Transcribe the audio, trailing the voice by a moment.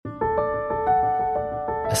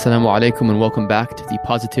Assalamu alaikum and welcome back to the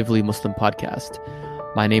Positively Muslim podcast.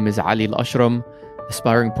 My name is Ali Al-Ashram,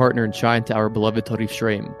 aspiring partner in Shine to our beloved Tarif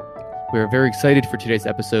Shraim. We are very excited for today's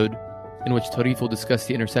episode, in which Tarif will discuss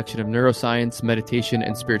the intersection of neuroscience, meditation,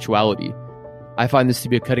 and spirituality. I find this to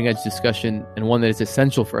be a cutting-edge discussion and one that is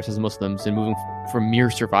essential for us as Muslims in moving from mere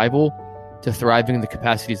survival to thriving in the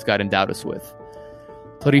capacities God endowed us with.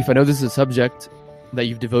 Tarif, I know this is a subject that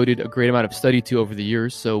you've devoted a great amount of study to over the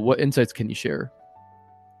years, so what insights can you share?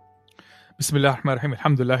 Bismillah ar-Rahman ar-Rahim.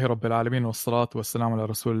 Alhamdulillahi Rabbil Alameen wa salatu wa salam ala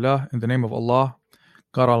Rasulullah. In the name of Allah,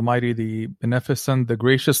 God Almighty, the Beneficent, the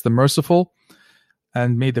Gracious, the Merciful,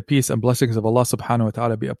 and may the peace and blessings of Allah subhanahu wa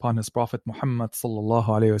ta'ala be upon His Prophet Muhammad sallallahu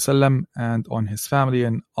alayhi wa sallam and on his family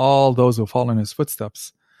and all those who follow in his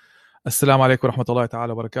footsteps. Assalamu alaikum wa rahmatullahi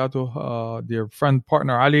ta'ala wa barakatuh. Dear friend,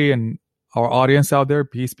 partner Ali, and our audience out there,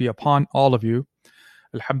 peace be upon all of you.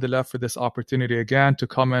 Alhamdulillah for this opportunity again to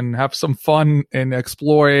come and have some fun in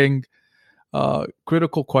exploring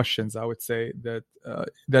critical questions, I would say, that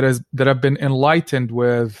have been enlightened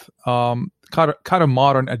with kind of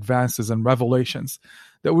modern advances and revelations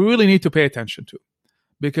that we really need to pay attention to,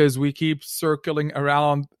 because we keep circling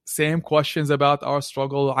around same questions about our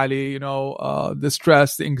struggle, Ali, the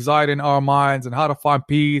stress, the anxiety in our minds, and how to find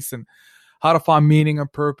peace and how to find meaning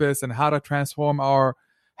and purpose and how to transform our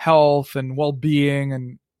health and well-being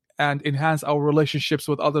and enhance our relationships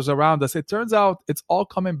with others around us. It turns out it's all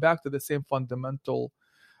coming back to the same fundamental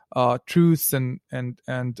truths and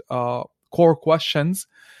core questions.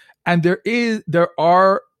 And there's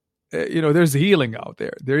healing out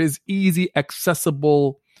there. There is easy,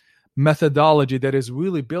 accessible methodology that is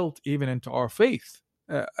really built even into our faith.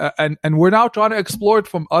 And we're now trying to explore it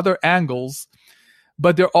from other angles,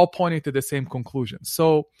 but they're all pointing to the same conclusion.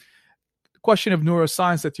 So the question of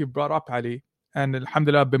neuroscience that you brought up, Ali, and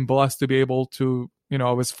alhamdulillah, I've been blessed to be able to,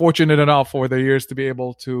 I was fortunate enough over the years to be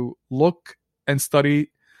able to look and study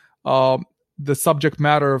the subject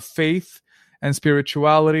matter of faith and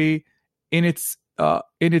spirituality in its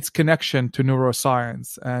connection to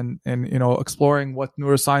neuroscience and exploring what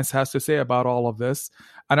neuroscience has to say about all of this.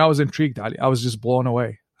 And I was intrigued, Ali. I was just blown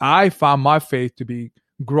away. I found my faith to be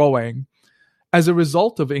growing as a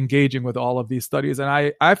result of engaging with all of these studies.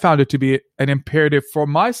 And I found it to be an imperative for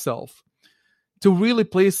myself to really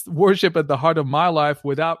place worship at the heart of my life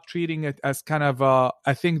without treating it as kind of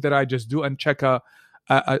a thing that I just do and check a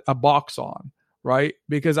box on, right?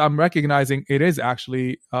 Because I'm recognizing it is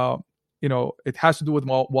actually, it has to do with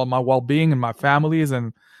my well-being and my families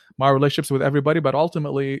and my relationships with everybody, but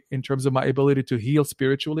ultimately in terms of my ability to heal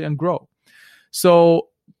spiritually and grow. So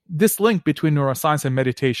this link between neuroscience and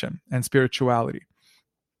meditation and spirituality,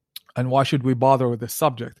 and why should we bother with this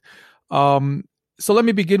subject? So let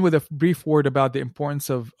me begin with a brief word about the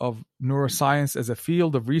importance of neuroscience as a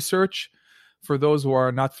field of research. For those who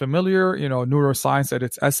are not familiar, neuroscience at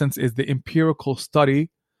its essence is the empirical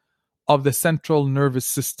study of the central nervous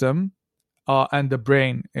system and the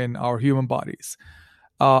brain in our human bodies.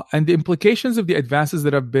 And the implications of the advances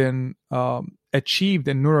that have been achieved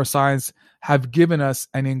in neuroscience have given us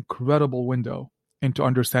an incredible window into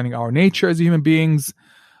understanding our nature as human beings,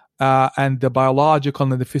 and the biological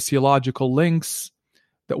and the physiological links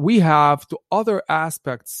that we have to other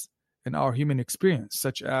aspects in our human experience,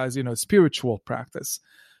 such as spiritual practice.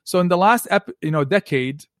 So in the last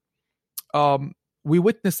decade, we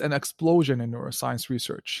witnessed an explosion in neuroscience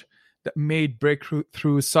research that made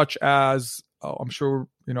breakthroughs such as I'm sure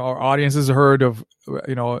our audience has heard of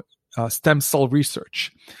stem cell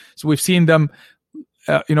research. So we've seen them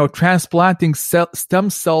transplanting stem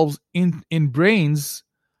cells in brains,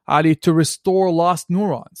 Ali, to restore lost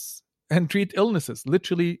neurons and treat illnesses.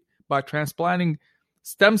 Literally, by transplanting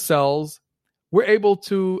stem cells, we're able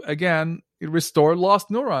to, again, restore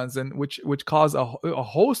lost neurons, and which cause a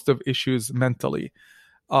host of issues mentally,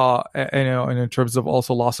 and in terms of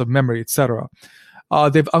also loss of memory, etc.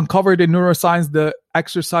 They've uncovered in neuroscience the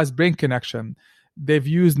exercise-brain connection. They've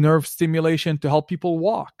used nerve stimulation to help people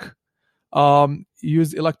walk.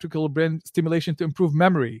 Use electrical brain stimulation to improve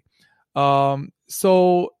memory.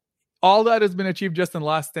 So all that has been achieved just in the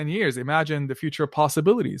last 10 years. Imagine the future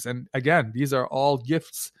possibilities. And again, these are all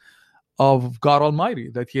gifts of God Almighty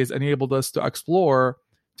that He has enabled us to explore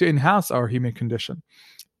to enhance our human condition.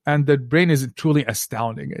 And the brain is truly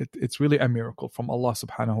astounding. It's really a miracle from Allah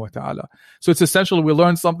subhanahu wa ta'ala. So it's essential we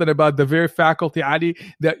learn something about the very faculty, Ali,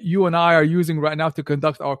 that you and I are using right now to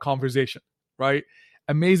conduct our conversation, right?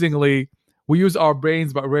 Amazingly, we use our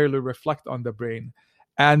brains but rarely reflect on the brain.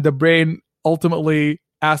 And the brain ultimately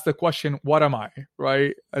asks the question, what am I,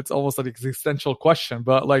 right? It's almost an existential question,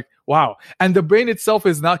 but wow. And the brain itself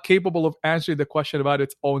is not capable of answering the question about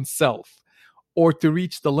its own self. or to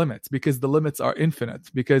reach the limits, because the limits are infinite,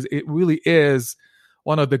 because it really is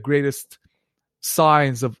one of the greatest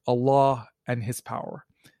signs of Allah and His power.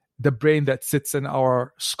 The brain that sits in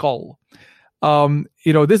our skull.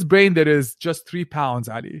 This brain that is just 3 pounds,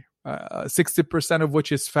 Ali, 60% of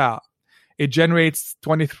which is fat. It generates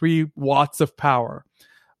 23 watts of power.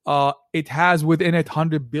 It has within it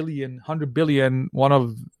 100 billion, one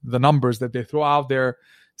of the numbers that they throw out there.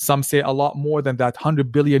 Some say a lot more than that,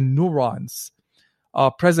 100 billion neurons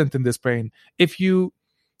present in this brain. If you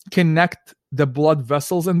connect the blood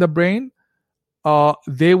vessels in the brain,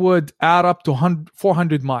 they would add up to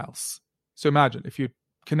 400 miles. So imagine if you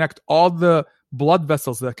connect all the blood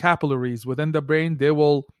vessels, the capillaries within the brain, they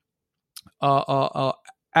will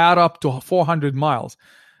add up to 400 miles.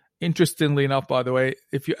 Interestingly enough, by the way,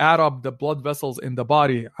 if you add up the blood vessels in the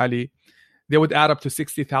body, Ali, they would add up to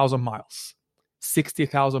 60,000 miles.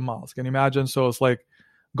 60,000 miles. Can you imagine? So it's like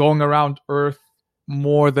going around Earth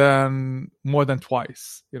more than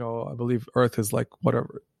twice. I believe Earth is like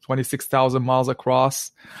 26,000 miles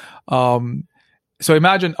across. So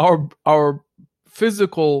imagine our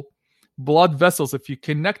physical blood vessels, if you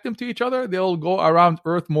connect them to each other, they'll go around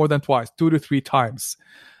Earth more than twice, 2 to 3 times.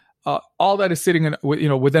 All that is sitting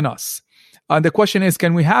within us. And the question is,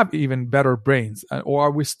 can we have even better brains, or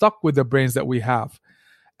are we stuck with the brains that we have?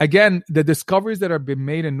 Again, the discoveries that have been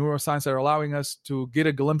made in neuroscience are allowing us to get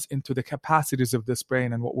a glimpse into the capacities of this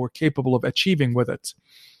brain and what we're capable of achieving with it.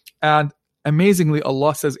 And amazingly,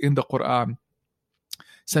 Allah says in the Quran,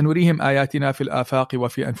 سنريهم آياتنا في الآفاق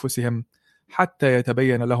وفي أنفسهم حتى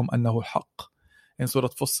يتبين لهم أنه الحق. In Surah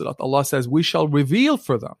Fussilat, Allah says, we shall reveal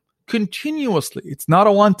for them continuously. It's not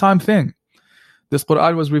a one-time thing. This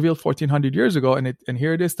Quran was revealed 1400 years ago, and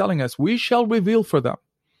here it is telling us, we shall reveal for them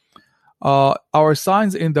our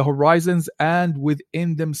signs in the horizons and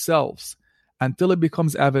within themselves until it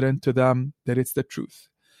becomes evident to them that it's the truth.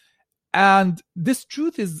 And this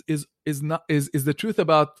truth is the truth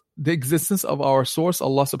about the existence of our source,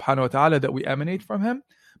 Allah subhanahu wa ta'ala, that we emanate from Him,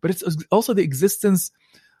 but it's also the existence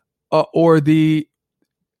or the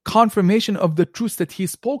confirmation of the truths that He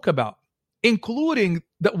spoke about, including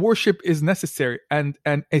that worship is necessary and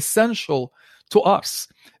essential to us.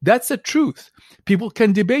 That's a truth. People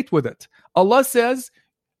can debate with it. Allah says,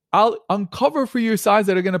 I'll uncover for you signs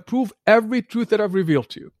that are going to prove every truth that I've revealed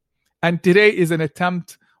to you. And today is an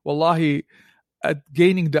attempt, wallahi, at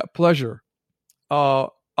gaining that pleasure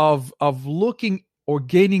of looking or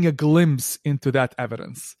gaining a glimpse into that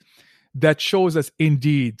evidence that shows us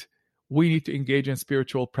indeed we need to engage in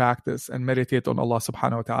spiritual practice and meditate on Allah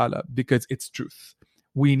subhanahu wa ta'ala, because it's truth.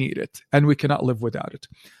 We need it, and we cannot live without it.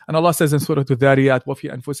 And Allah says in Surah Al-Dhariyat,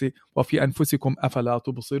 وَفِي أَنفُسِكُمْ أَفَلَا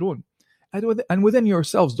تُبْصِرُونَ. And within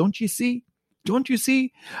yourselves, don't you see? Don't you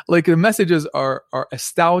see? Like, the messages are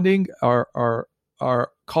astounding, are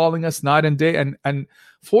calling us night and day. And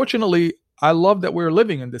fortunately, I love that we're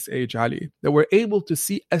living in this age, Ali, that we're able to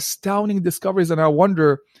see astounding discoveries. And I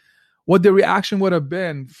wonder what the reaction would have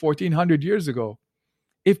been 1400 years ago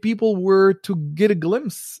if people were to get a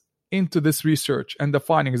glimpse into this research and the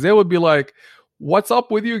findings. They would be like, what's up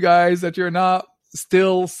with you guys that you're not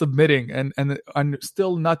still submitting and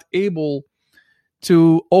still not able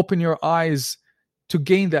to open your eyes to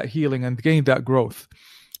gain that healing and gain that growth?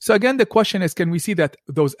 So again, the question is, can we see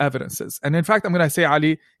those evidences? And in fact, I'm going to say,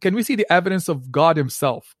 Ali, can we see the evidence of God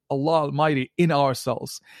Himself, Allah Almighty, in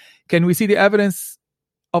ourselves? Can we see the evidence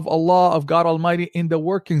of Allah, of God Almighty, in the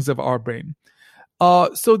workings of our brain?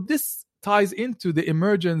 So this ties into the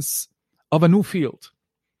emergence of a new field.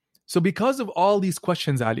 So because of all these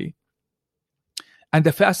questions, Ali, and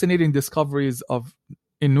the fascinating discoveries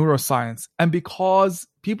in neuroscience, and because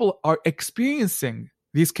people are experiencing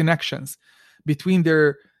these connections between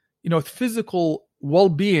their physical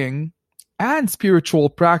well-being and spiritual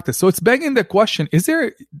practice, so it's begging the question,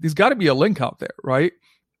 there's got to be a link out there, right?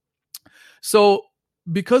 So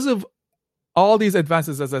because of all these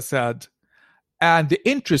advances, as I said, and the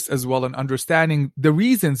interest as well in understanding the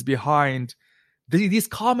reasons behind these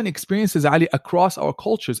common experiences, Ali, across our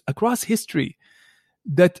cultures, across history,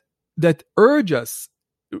 that urge us,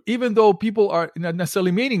 even though people are not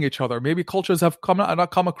necessarily meeting each other, maybe cultures have come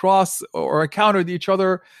across or encountered each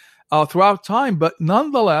other throughout time, but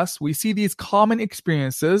nonetheless, we see these common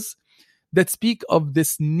experiences that speak of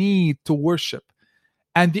this need to worship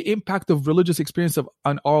and the impact of religious experience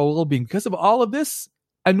on our well-being. Because of all of this,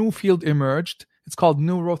 a new field emerged. It's called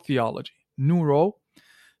neurotheology.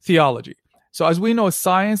 Neurotheology. So as we know,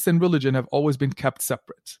 science and religion have always been kept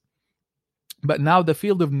separate. But now the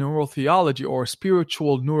field of neurotheology, or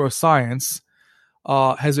spiritual neuroscience,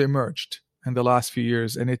 has emerged in the last few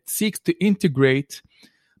years. And it seeks to integrate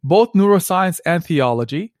both neuroscience and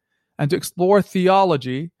theology, and to explore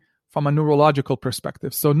theology from a neurological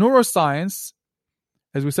perspective. So neuroscience,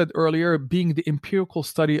 as we said earlier, being the empirical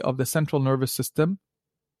study of the central nervous system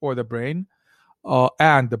or the brain,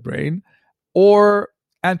 and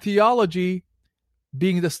theology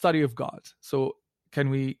being the study of God. So can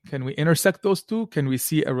we intersect those two? Can we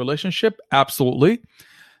see a relationship? Absolutely.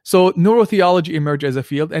 So neurotheology emerged as a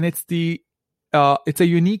field, and it's a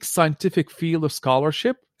unique scientific field of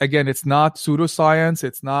scholarship. Again, it's not pseudoscience,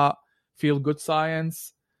 it's not feel-good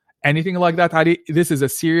science, anything like that. This is a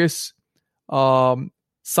serious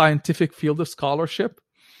scientific field of scholarship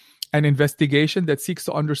and investigation that seeks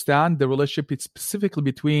to understand the relationship specifically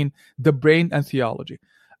between the brain and theology,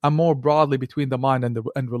 and more broadly between the mind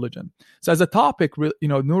and religion. So as a topic,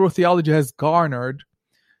 neurotheology has garnered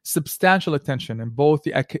substantial attention in both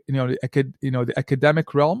the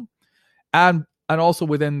academic realm and also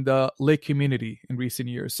within the lay community in recent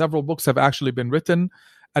years. Several books have actually been written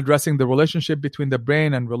addressing the relationship between the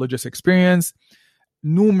brain and religious experience.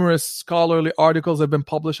 Numerous scholarly articles have been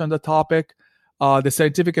published on the topic. The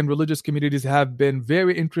scientific and religious communities have been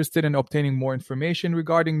very interested in obtaining more information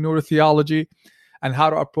regarding neurotheology and how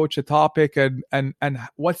to approach the topic and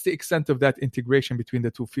what's the extent of that integration between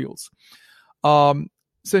the two fields.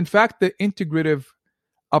 So in fact, the integrative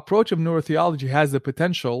approach of neurotheology has the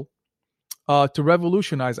potential to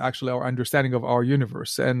revolutionize actually our understanding of our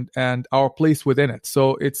universe and our place within it.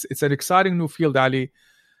 So it's an exciting new field, Ali.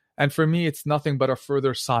 And for me, it's nothing but a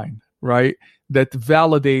further sign, right, that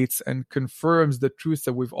validates and confirms the truths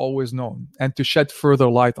that we've always known and to shed further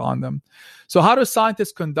light on them. So how do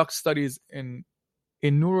scientists conduct studies in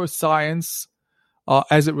neuroscience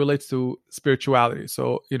as it relates to spirituality?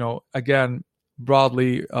 So, again,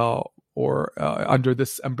 broadly or under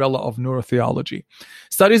this umbrella of neurotheology.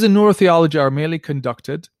 Studies in neurotheology are mainly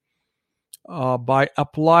conducted by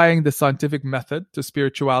applying the scientific method to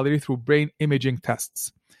spirituality through brain imaging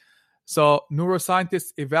tests. So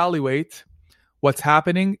neuroscientists evaluate what's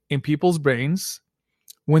happening in people's brains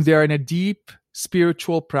when they're in a deep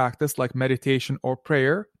spiritual practice like meditation or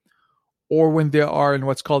prayer, or when they are in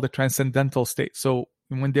what's called a transcendental state. So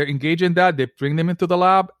when they're engaged in that, they bring them into the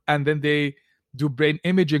lab and then they do brain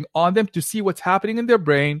imaging on them to see what's happening in their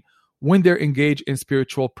brain when they're engaged in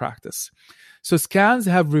spiritual practice. So scans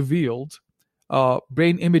have revealed,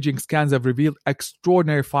 brain imaging scans have revealed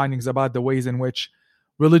extraordinary findings about the ways in which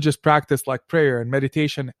religious practice like prayer and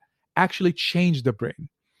meditation actually change the brain,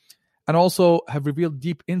 and also have revealed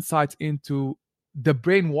deep insights into the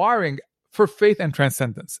brain wiring for faith and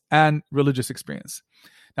transcendence and religious experience.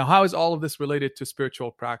 Now, how is all of this related to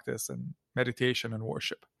spiritual practice and meditation and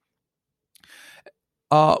worship?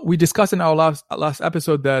 We discussed in our last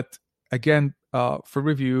episode that, again, for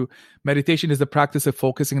review, meditation is the practice of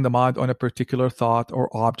focusing the mind on a particular thought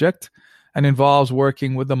or object and involves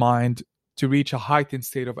working with the mind to reach a heightened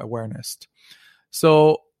state of awareness.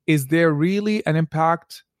 So is there really an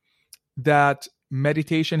impact that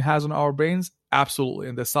meditation has on our brains? Absolutely,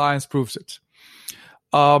 and the science proves it.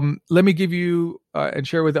 Let me give you and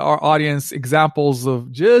share with our audience examples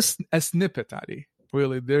of just a snippet, Adi.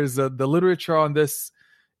 Really, there's the literature on this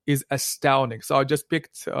is astounding. So I just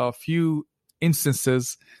picked a few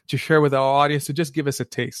instances to share with our audience to just give us a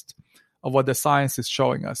taste of what the science is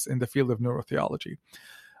showing us in the field of neurotheology.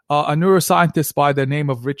 A neuroscientist by the name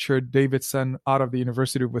of Richard Davidson out of the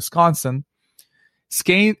University of Wisconsin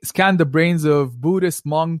scanned the brains of Buddhist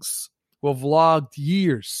monks who have logged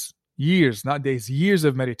years, not days, years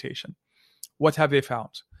of meditation. What have they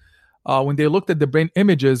found? When they looked at the brain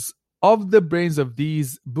images of the brains of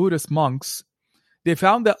these Buddhist monks, they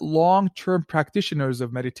found that long-term practitioners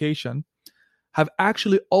of meditation have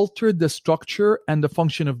actually altered the structure and the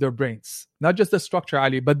function of their brains. Not just the structure,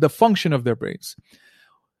 Ali, but the function of their brains.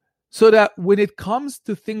 So that when it comes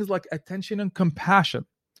to things like attention and compassion,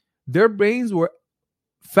 their brains were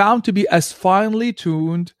found to be as finely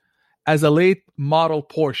tuned as a late model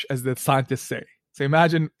Porsche, as the scientists say. So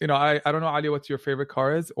imagine, I don't know, Ali, what your favorite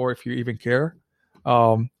car is, or if you even care.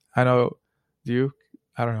 I know, do you?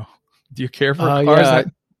 I don't know. Do you care for cars?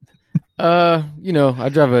 Yeah. I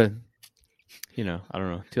drive a, I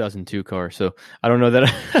don't know, 2002 car. So I don't know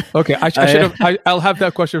that. Okay, I should have. I'll have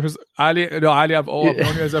that question for Ali. Ali, I've known you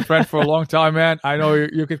as a friend for a long time, man. I know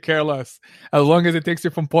you could care less as long as it takes you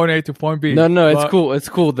from point A to point B. No, it's cool. It's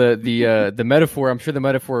cool. The metaphor. I'm sure the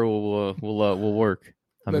metaphor will work.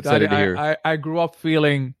 I'm excited to hear. I grew up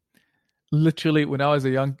feeling, literally, when I was a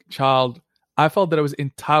young child, I felt that I was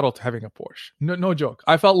entitled to having a Porsche. No joke.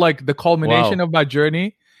 I felt like the culmination of my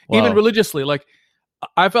journey, even religiously. Like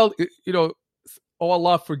I felt, oh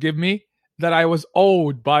Allah, forgive me, that I was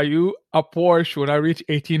owed by you a Porsche when I reached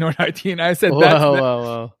 18 or 19. I said,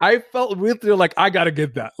 Wow. I felt really like I gotta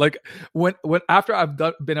get that. Like when after I've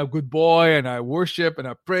been a good boy and I worship and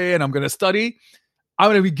I pray and I'm gonna study, I'm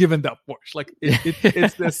gonna be given that Porsche. Like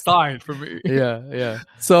it's the sign for me. Yeah.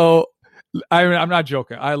 So I'm not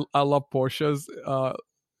joking. I love Porsches.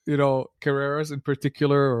 Carreras in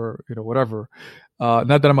particular, or whatever. Not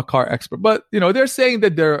that I'm a car expert, but they're saying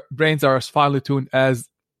that their brains are as finely tuned as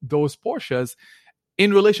those Porsches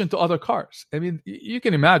in relation to other cars. I mean, you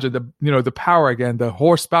can imagine the power, again, the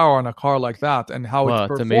horsepower on a car like that and how it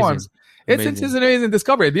performs. It's an amazing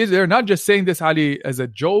discovery. They're not just saying this, Ali, as a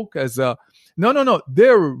joke, no.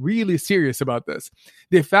 They're really serious about this.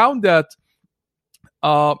 They found that,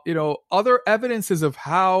 other evidences of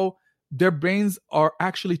how their brains are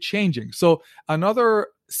actually changing. So another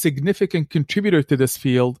significant contributor to this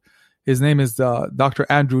field, his name is Dr.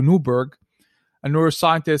 Andrew Newberg, a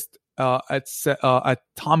neuroscientist at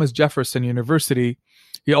Thomas Jefferson University.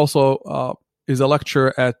 He also is a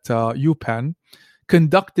lecturer at UPenn.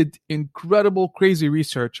 Conducted incredible, crazy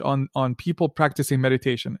research on people practicing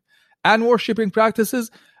meditation and worshiping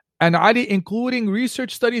practices, and Ali, including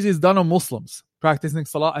research studies is done on Muslims practicing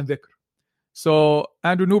salah and dhikr. So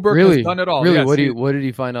Andrew Newberg has done it all. Really? Yes, what did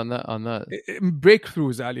he find on that?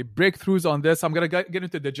 Breakthroughs, Ali. Breakthroughs on this. I'm gonna get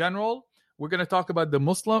into the general. We're gonna talk about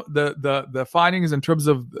the findings in terms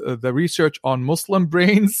of the research on Muslim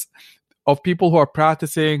brains of people who are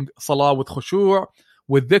practicing salah with khushu',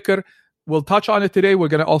 with dhikr. We'll touch on it today. We're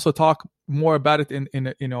gonna also talk more about it in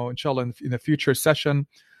inshallah in a future session.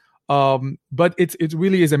 But it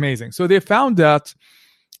really is amazing. So they found that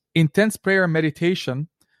intense prayer and meditation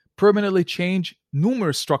permanently change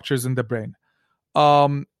numerous structures in the brain,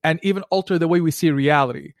 and even alter the way we see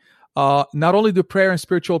reality. Not only do prayer and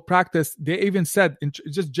spiritual practice, they even said,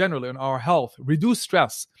 just generally on our health, reduce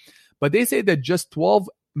stress, but they say that just 12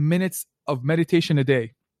 minutes of meditation a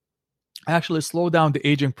day actually slow down the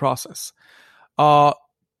aging process. Andrew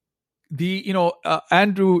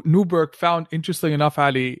Newberg found, interestingly enough,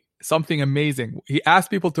 Ali, something amazing. He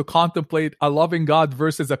asked people to contemplate a loving God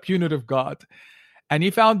versus a punitive God. And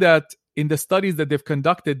he found that in the studies that they've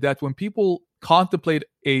conducted, that when people contemplate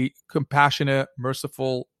a compassionate,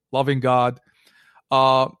 merciful, loving God,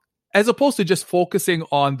 as opposed to just focusing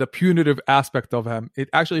on the punitive aspect of him, it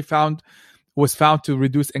actually was found to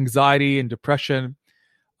reduce anxiety and depression,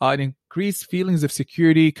 and increase feelings of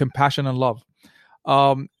security, compassion, and love.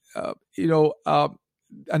 Another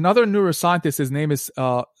neuroscientist, his name is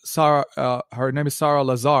her name is Sarah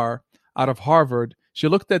Lazar, out of Harvard. She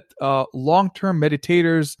looked at long-term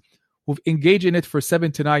meditators who've engaged in it for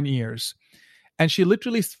 7 to 9 years. And she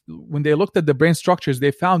literally, when they looked at the brain structures,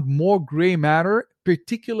 they found more gray matter,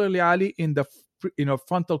 particularly, Ali, in the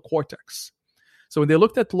frontal cortex. So when they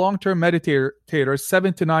looked at long-term meditators,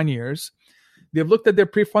 7 to 9 years, they've looked at their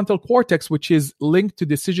prefrontal cortex, which is linked to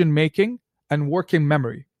decision-making and working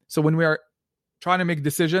memory. So when we are trying to make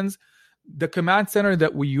decisions, the command center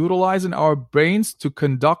that we utilize in our brains to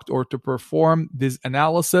conduct or to perform this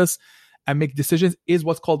analysis and make decisions is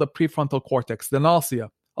what's called the prefrontal cortex, the nasia.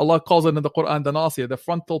 Allah calls it in the Quran the nasia, the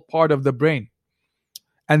frontal part of the brain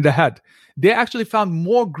and the head. They actually found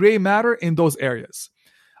more gray matter in those areas.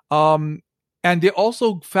 And they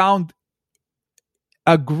also found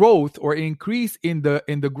a growth or increase in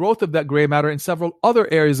the growth of that gray matter in several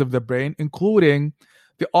other areas of the brain, including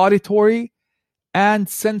the auditory and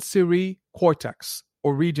sensory cortex,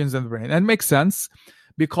 or regions in the brain. And it makes sense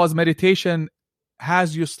because meditation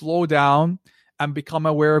has you slow down and become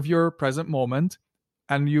aware of your present moment,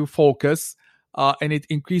 and you focus, and it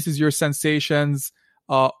increases your sensations,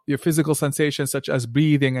 your physical sensations such as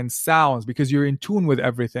breathing and sounds, because you're in tune with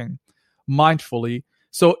everything mindfully.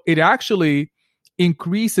 So it actually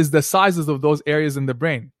increases the sizes of those areas in the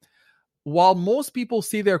brain. While most people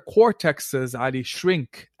see their cortexes, Ali,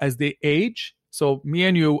 shrink as they age. So me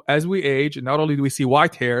and you, as we age, not only do we see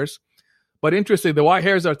white hairs, but interestingly, the white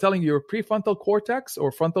hairs are telling you your prefrontal cortex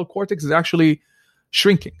or frontal cortex is actually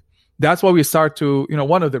shrinking. That's why we start to,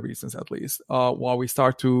 one of the reasons at least, why we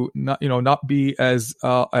start to not be as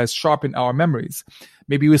sharp in our memories.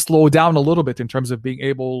 Maybe we slow down a little bit in terms of being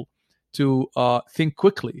able to think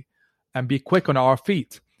quickly and be quick on our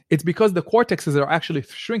feet. It's because the cortexes are actually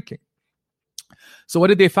shrinking. So what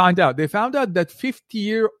did they find out? They found out that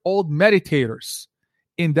 50-year-old meditators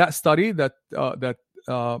in that study that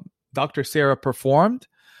Dr. Sarah performed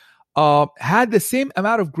had the same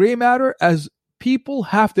amount of gray matter as people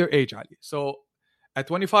half their age, Ali. So a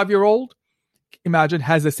 25-year-old, imagine,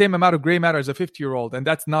 has the same amount of gray matter as a 50-year-old, and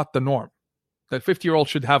that's not the norm. That 50-year-old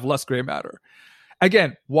should have less gray matter.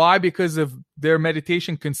 Again, why? Because of their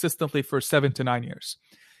meditation consistently for 7 to 9 years.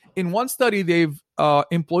 In one study, they've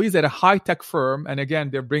employees at a high-tech firm, and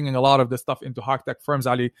again, they're bringing a lot of this stuff into high-tech firms,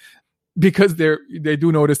 Ali, because they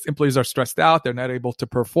do notice employees are stressed out, they're not able to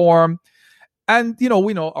perform. And,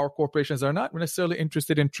 we know our corporations are not necessarily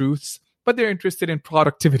interested in truths, but they're interested in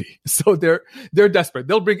productivity. So they're desperate.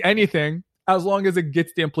 They'll bring anything as long as it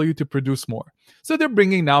gets the employee to produce more. So they're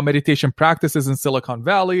bringing now meditation practices in Silicon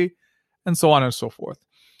Valley and so on and so forth.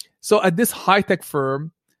 So at this high-tech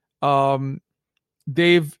firm,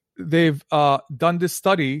 they've done this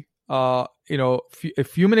study. A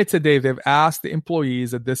few minutes a day, they've asked the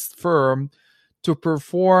employees at this firm to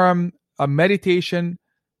perform a meditation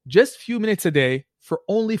just a few minutes a day for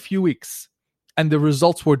only a few weeks. And the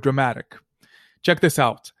results were dramatic. Check this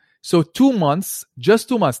out. So 2 months, just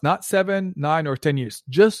 2 months, not 7, 9, or 10 years,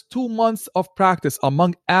 just 2 months of practice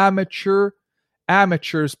among amateurs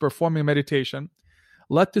performing meditation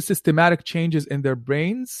led to systematic changes in their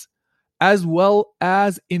brains as well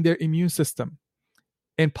as in their immune system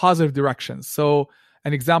in positive directions. So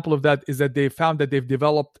an example of that is that they found that they've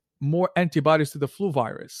developed more antibodies to the flu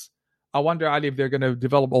virus. I wonder, Ali, if they're going to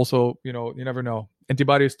develop also, you never know,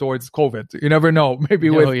 antibodies towards COVID. You never know. Maybe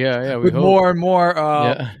with more and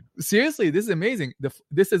more. Seriously, this is amazing.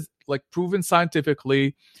 This is like proven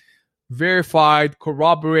scientifically, verified,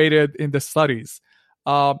 corroborated in the studies.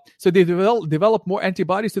 So they developed more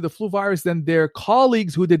antibodies to the flu virus than their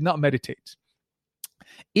colleagues who did not meditate.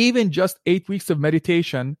 Even just 8 weeks of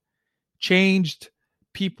meditation changed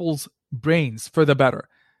people's brains for the better.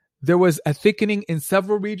 There was a thickening in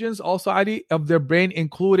several regions also, Ali, of their brain,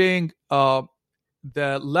 including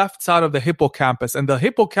the left side of the hippocampus. And the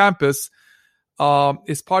hippocampus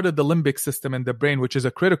is part of the limbic system in the brain, which is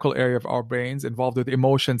a critical area of our brains involved with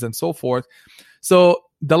emotions and so forth. So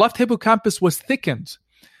the left hippocampus was thickened,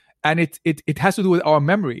 and it has to do with our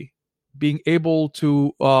memory, being able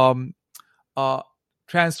to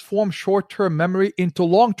transform short-term memory into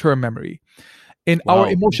long-term memory in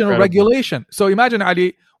our emotional regulation. So imagine,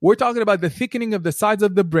 Ali, we're talking about the thickening of the sides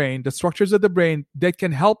of the brain, the structures of the brain that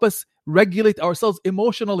can help us regulate ourselves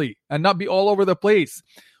emotionally and not be all over the place,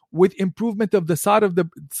 with improvement of the side of the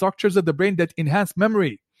structures of the brain that enhance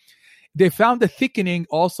memory. They found the thickening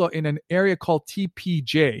also in an area called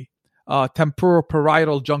TPJ,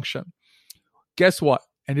 temporoparietal junction. Guess what?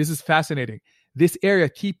 And this is fascinating. This area,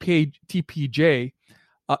 TPJ,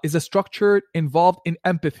 is a structure involved in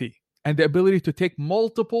empathy and the ability to take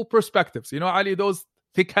multiple perspectives. Ali, those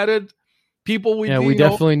thick-headed people we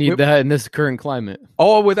definitely need that in this current climate.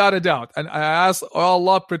 Oh, without a doubt. And I ask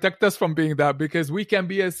Allah protect us from being that, because we can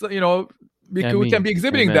be we can be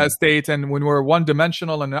exhibiting that state, and when we're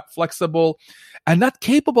one-dimensional and not flexible and not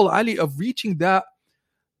capable, Ali, of reaching that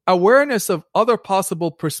awareness of other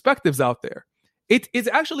possible perspectives out there. It is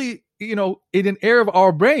actually, in an area of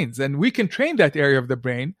our brains, and we can train that area of the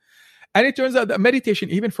brain. And it turns out that meditation,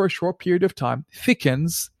 even for a short period of time,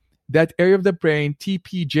 thickens that area of the brain,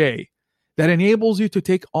 TPJ, that enables you to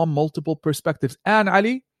take on multiple perspectives. And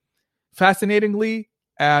Ali, fascinatingly,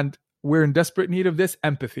 and we're in desperate need of this,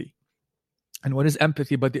 empathy. And what is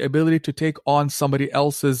empathy but the ability to take on somebody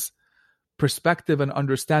else's perspective and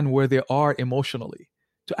understand where they are emotionally,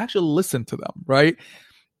 to actually listen to them, right?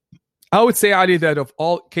 I would say, Ali, that of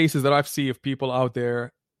all cases that I've seen of people out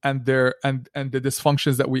there and the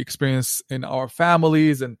dysfunctions that we experience in our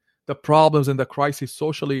families and the problems and the crises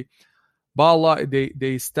socially, by Allah,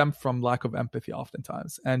 they stem from lack of empathy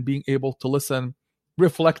oftentimes, and being able to listen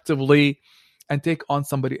reflectively and take on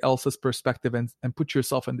somebody else's perspective and put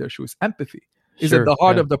yourself in their shoes. Empathy is at the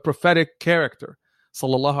heart of the prophetic character,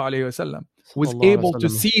 sallallahu alaihi wasallam, was able to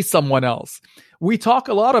see someone else. We talk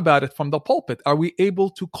a lot about it from the pulpit. Are we able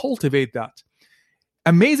to cultivate that?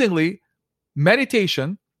 Amazingly,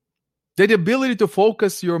 meditation, the ability to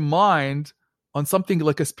focus your mind on something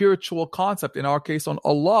like a spiritual concept, in our case on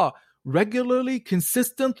Allah, regularly,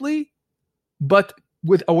 consistently, but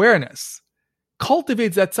with awareness,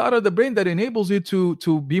 cultivates that side of the brain that enables you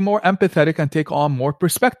to be more empathetic and take on more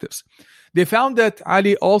perspectives. They found that,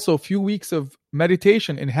 Ali, also a few weeks of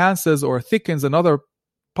meditation enhances or thickens another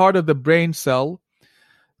part of the brain cell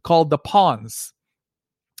called the pons.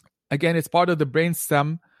 Again, it's part of the brain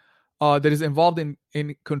stem that is involved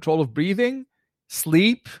in control of breathing,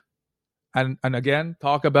 sleep, and again,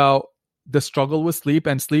 talk about the struggle with sleep.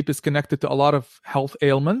 And sleep is connected to a lot of health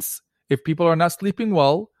ailments. If people are not sleeping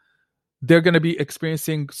well, they're going to be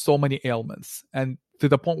experiencing so many ailments. And to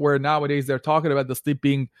the point where nowadays they're talking about the sleep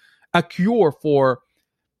being a cure for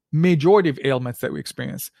majority of ailments that we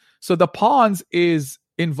experience. So the pons is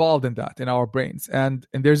involved in that in our brains. And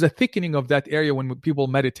there's a thickening of that area when people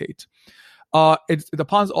meditate. The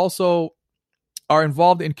pons also are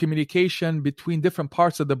involved in communication between different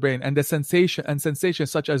parts of the brain and the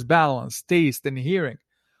sensations such as balance, taste, and hearing.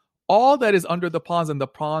 All that is under the pons, and the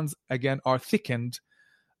pons again are thickened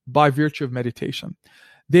by virtue of meditation.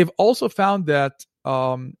 They've also found that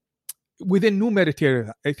within new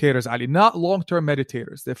meditators, Ali, not long-term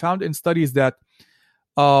meditators, they found in studies that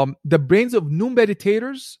the brains of new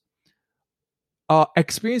meditators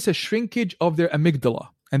experience a shrinkage of their amygdala.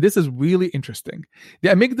 And this is really interesting. The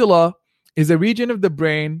amygdala is a region of the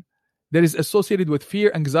brain that is associated with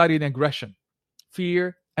fear, anxiety, and aggression.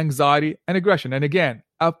 Fear, anxiety, and aggression. And again,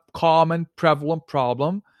 a common prevalent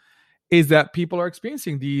problem is that people are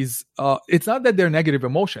experiencing these. It's not that they're negative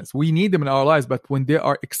emotions. We need them in our lives, but when they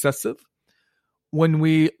are excessive, when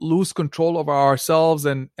we lose control over ourselves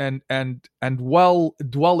and dwell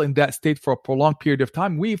in that state for a prolonged period of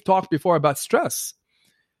time. We've talked before about stress.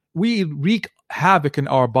 We wreak havoc in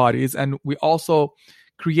our bodies, and we also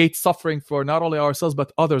create suffering for not only ourselves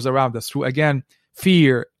but others around us through, again,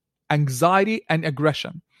 fear, anxiety, and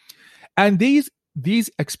aggression. And these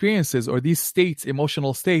experiences or these states,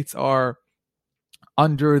 emotional states, are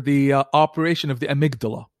under the operation of the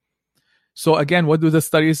amygdala. So again, what do the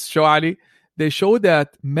studies show, Ali? They show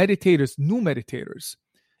that meditators, new meditators,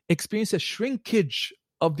 experience a shrinkage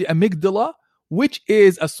of the amygdala, which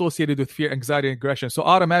is associated with fear, anxiety, and aggression. So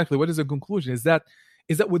automatically, what is the conclusion? Is that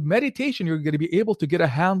with meditation, you're going to be able to get a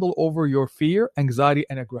handle over your fear, anxiety,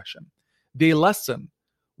 and aggression. They lessen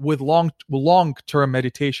with long-term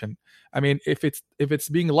meditation. I mean, if it's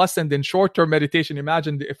being lessened in short-term meditation,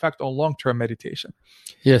 imagine the effect on long-term meditation.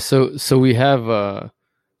 Yeah. So we have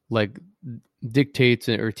like dictates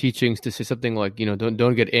or teachings to say something like,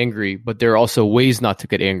 don't get angry, but there are also ways not to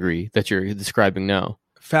get angry that you're describing now.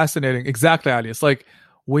 Fascinating. Exactly, Ali. It's like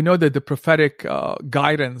we know that the prophetic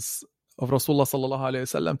guidance of Rasulullah sallallahu alaihi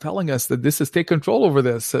wasallam telling us that this is take control over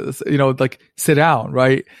this. Like sit down,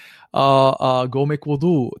 right? Go make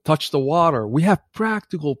wudu, touch the water. We have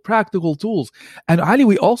practical tools. And Ali,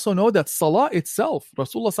 we also know that salah itself,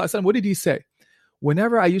 Rasulullah sallallahu alaihi wasallam, what did he say?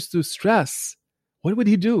 Whenever I used to stress, what would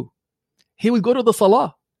he do? He would go to the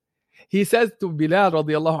salah. He says to Bilal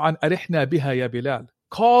radiallahu an, arihna biha ya Bilal.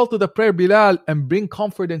 Call to the prayer, Bilal, and bring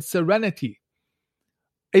comfort and serenity.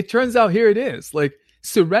 It turns out here it is. Like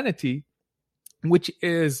serenity, which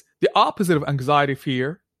is the opposite of anxiety,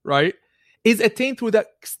 fear, right, is attained through that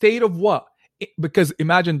state of what? Because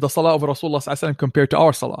imagine the salah of Rasulullah sallallahu alaihi wasallam compared to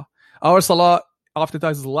our salah. Our salah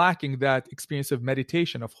oftentimes is lacking that experience of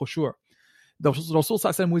meditation, of khushu'. The Rasul sallallahu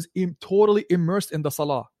alaihi wasallam was totally immersed in the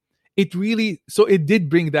salah. It did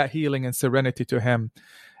bring that healing and serenity to him.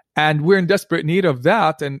 And we're in desperate need of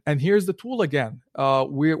that. And here's the tool again.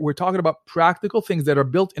 We're talking about practical things that are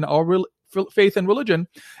built in our faith and religion.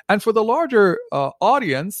 And for the larger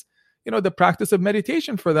audience, the practice of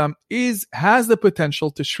meditation for them has the potential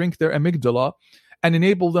to shrink their amygdala and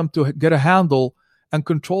enable them to get a handle and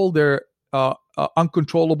control their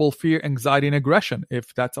uncontrollable fear, anxiety, and aggression,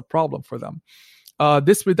 if that's a problem for them.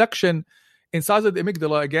 This reduction in size of the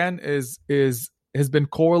amygdala, again, has been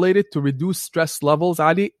correlated to reduced stress levels,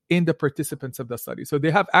 Ali, in the participants of the study. So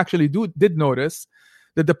they have actually did notice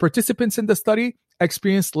that the participants in the study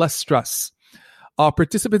experienced less stress.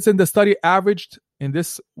 Participants in the study averaged, in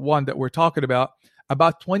this one that we're talking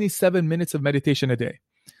about 27 minutes of meditation a day.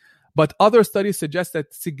 But other studies suggest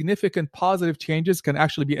that significant positive changes can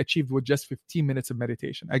actually be achieved with just 15 minutes of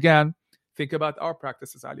meditation. Again, think about our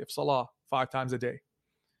practices, Ali, of salah 5 times a day.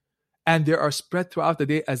 And they are spread throughout the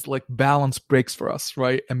day as like balance breaks for us,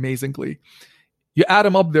 right? Amazingly. You add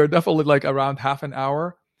them up, they're definitely like around half an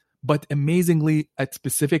hour. But amazingly, at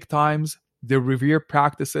specific times, they're revered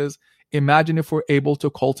practices. Imagine if we're able to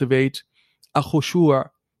cultivate a khushu',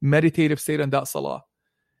 meditative state in that salah.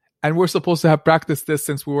 And we're supposed to have practiced this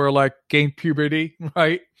since we were like gained puberty,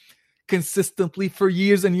 right? Consistently for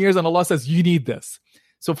years and years. And Allah says, you need this.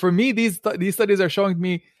 So for me, these studies are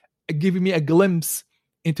giving me a glimpse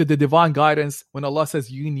into the divine guidance when Allah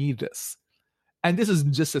says, you need this. And this is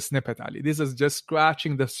just a snippet, Ali. This is just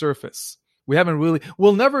scratching the surface.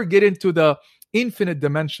 We'll never get into the infinite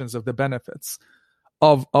dimensions of the benefits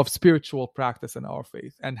of spiritual practice in our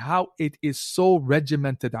faith and how it is so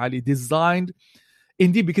regimented, Ali, designed,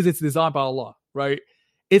 indeed, because it's designed by Allah, right?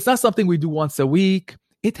 It's not something we do once a week.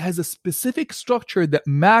 It has a specific structure that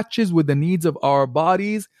matches with the needs of our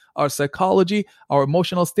bodies, our psychology, our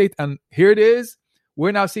emotional state. And here it is.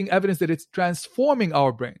 We're now seeing evidence that it's transforming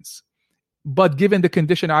our brains. But given the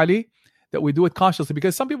condition, Ali, that we do it consciously,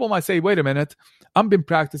 because some people might say, wait a minute, I've been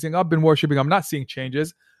practicing, I've been worshiping, I'm not seeing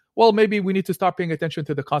changes. Well, maybe we need to start paying attention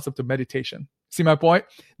to the concept of meditation. See my point?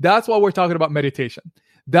 That's why we're talking about meditation.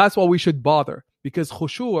 That's why we should bother, because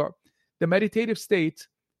khushu', the meditative state,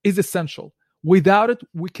 is essential. Without it,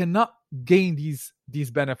 we cannot gain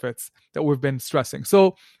these benefits that we've been stressing.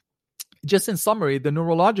 So just in summary, the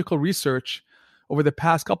neurological research over the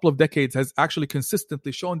past couple of decades has actually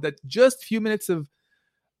consistently shown that just a few minutes of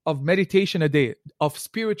meditation a day, of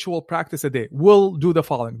spiritual practice a day, will do the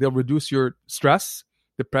following. They'll reduce your stress,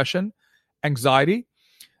 depression, anxiety.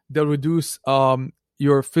 They'll reduce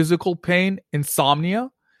your physical pain,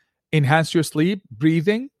 insomnia, enhance your sleep,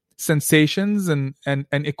 breathing, sensations, and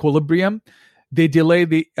equilibrium. They delay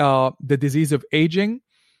the disease of aging.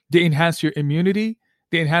 They enhance your immunity.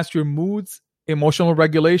 They enhance your moods, emotional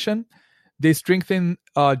regulation. They strengthen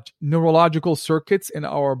neurological circuits in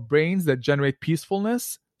our brains that generate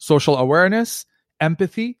peacefulness, social awareness,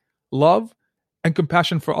 empathy, love, and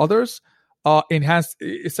compassion for others.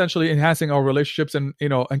 Essentially enhancing our relationships and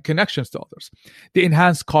connections to others. They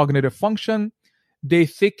enhance cognitive function. They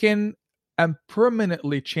thicken and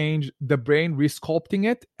permanently change the brain, resculpting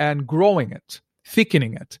it and growing it,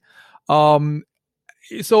 thickening it.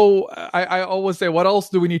 So I always say, what else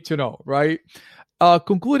do we need to know, right?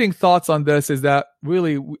 Concluding thoughts on this is that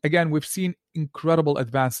really, again, we've seen incredible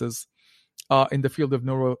advances in the field of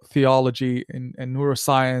neurotheology and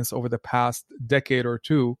neuroscience over the past decade or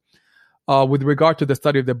two with regard to the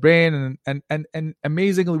study of the brain. And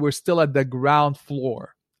amazingly, we're still at the ground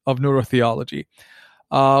floor of neurotheology.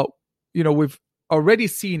 We've already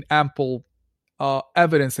seen ample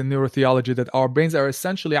evidence in neurotheology that our brains are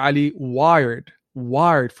essentially, Ali, wired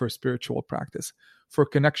for spiritual practice, for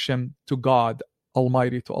connection to God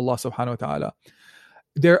Almighty, to Allah subhanahu wa ta'ala.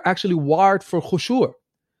 They're actually wired for khushu',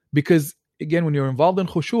 because again, when you're involved in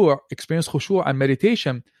khushu', experience khushu' and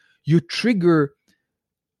meditation, you trigger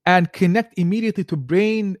and connect immediately to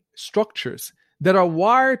brain structures that are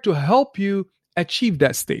wired to help you achieve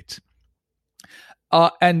that state.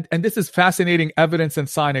 And this is fascinating evidence and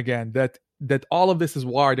sign again that all of this is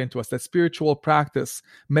wired into us, that spiritual practice,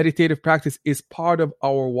 meditative practice is part of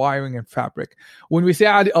our wiring and fabric. When we say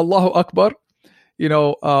Allahu Akbar,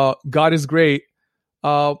 God is great,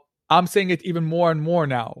 I'm saying it even more and more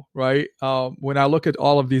now, right? When I look at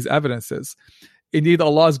all of these evidences, indeed,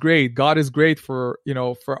 Allah is great. God is great for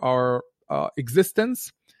our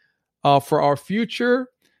existence, for our future,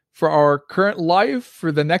 for our current life,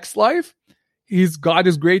 for the next life. God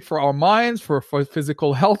is great for our minds, for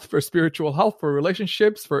physical health, for spiritual health, for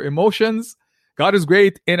relationships, for emotions. God is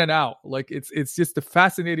great in and out. Like it's just a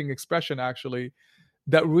fascinating expression, actually,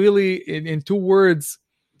 that really in two words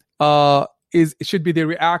it should be the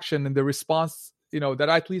reaction and the response, that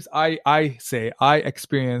at least I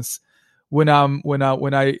experience when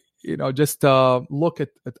I just look at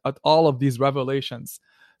all of these revelations.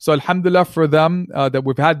 So alhamdulillah for them that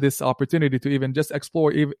we've had this opportunity to even just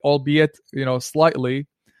explore, albeit slightly,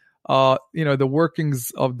 the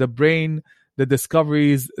workings of the brain, the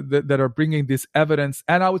discoveries that are bringing this evidence,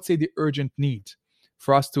 and I would say the urgent need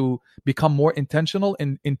for us to become more intentional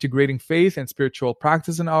in integrating faith and spiritual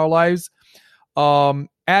practice in our lives,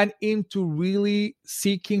 and into really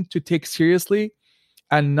seeking to take seriously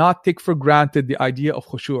and not take for granted the idea of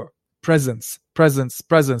khushu', presence,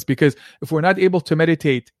 because if we're not able to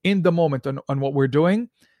meditate in the moment on what we're doing,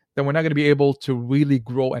 then we're not going to be able to really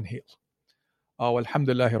grow and heal.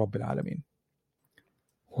 Alhamdulillahi Rabbil Alameen.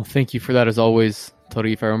 Well, thank you for that as always,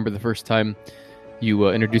 Tarif. I remember the first time you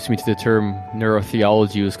introduced me to the term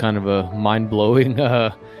neurotheology. It was kind of a mind-blowing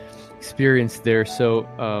experience there. So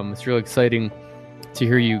it's really exciting to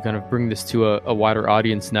hear you kind of bring this to a wider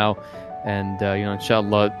audience now. And,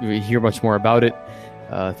 inshallah, we hear much more about it.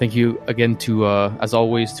 Thank you again to, as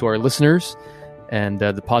always, to our listeners. And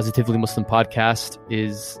the Positively Muslim podcast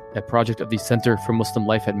is a project of the Center for Muslim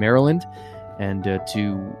Life at Maryland. And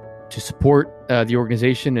to support the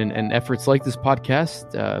organization and efforts like this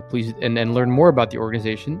podcast, please, and learn more about the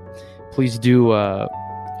organization, please do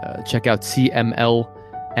check out cmlmd.org.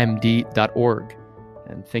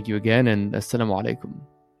 And thank you again, and assalamu alaikum.